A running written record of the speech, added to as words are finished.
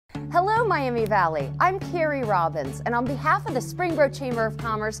Hello, Miami Valley. I'm Carrie Robbins, and on behalf of the Springboro Chamber of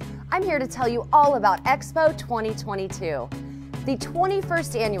Commerce, I'm here to tell you all about Expo 2022. The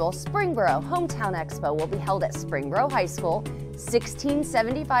 21st annual Springboro Hometown Expo will be held at Springboro High School,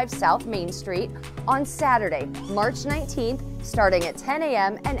 1675 South Main Street, on Saturday, March 19th, starting at 10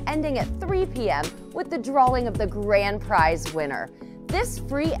 a.m. and ending at 3 p.m. with the drawing of the grand prize winner. This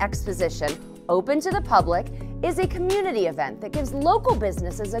free exposition, open to the public, is a community event that gives local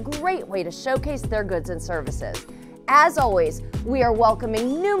businesses a great way to showcase their goods and services. As always, we are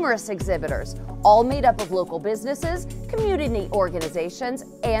welcoming numerous exhibitors, all made up of local businesses, community organizations,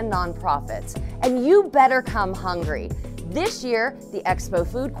 and nonprofits. And you better come hungry. This year, the Expo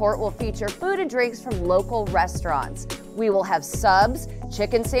Food Court will feature food and drinks from local restaurants. We will have subs,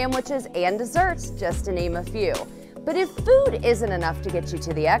 chicken sandwiches, and desserts, just to name a few. But if food isn't enough to get you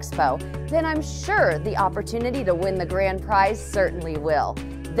to the Expo, then I'm sure the opportunity to win the grand prize certainly will.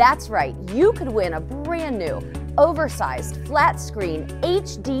 That's right, you could win a brand new, oversized, flat screen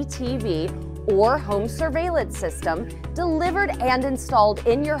HD TV or home surveillance system delivered and installed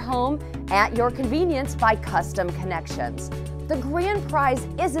in your home at your convenience by Custom Connections. The grand prize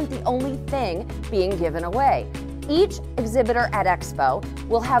isn't the only thing being given away. Each exhibitor at Expo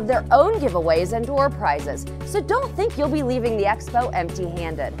will have their own giveaways and door prizes, so don't think you'll be leaving the Expo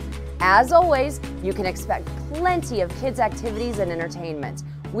empty-handed. As always, you can expect plenty of kids' activities and entertainment.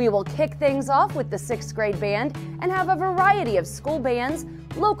 We will kick things off with the 6th grade band and have a variety of school bands,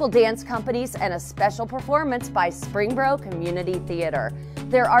 local dance companies, and a special performance by Springboro Community Theater.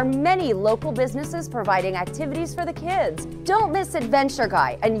 There are many local businesses providing activities for the kids. Don't miss Adventure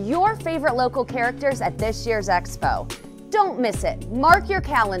Guy and your favorite local characters at this year's Expo. Don't miss it. Mark your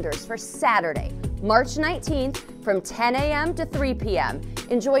calendars for Saturday, March 19th from 10 a.m. to 3 p.m.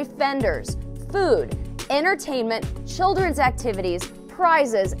 Enjoy vendors, food, entertainment, children's activities,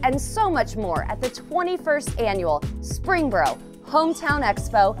 prizes, and so much more at the 21st annual Springboro Hometown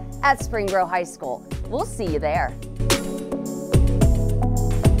Expo at Springboro High School. We'll see you there.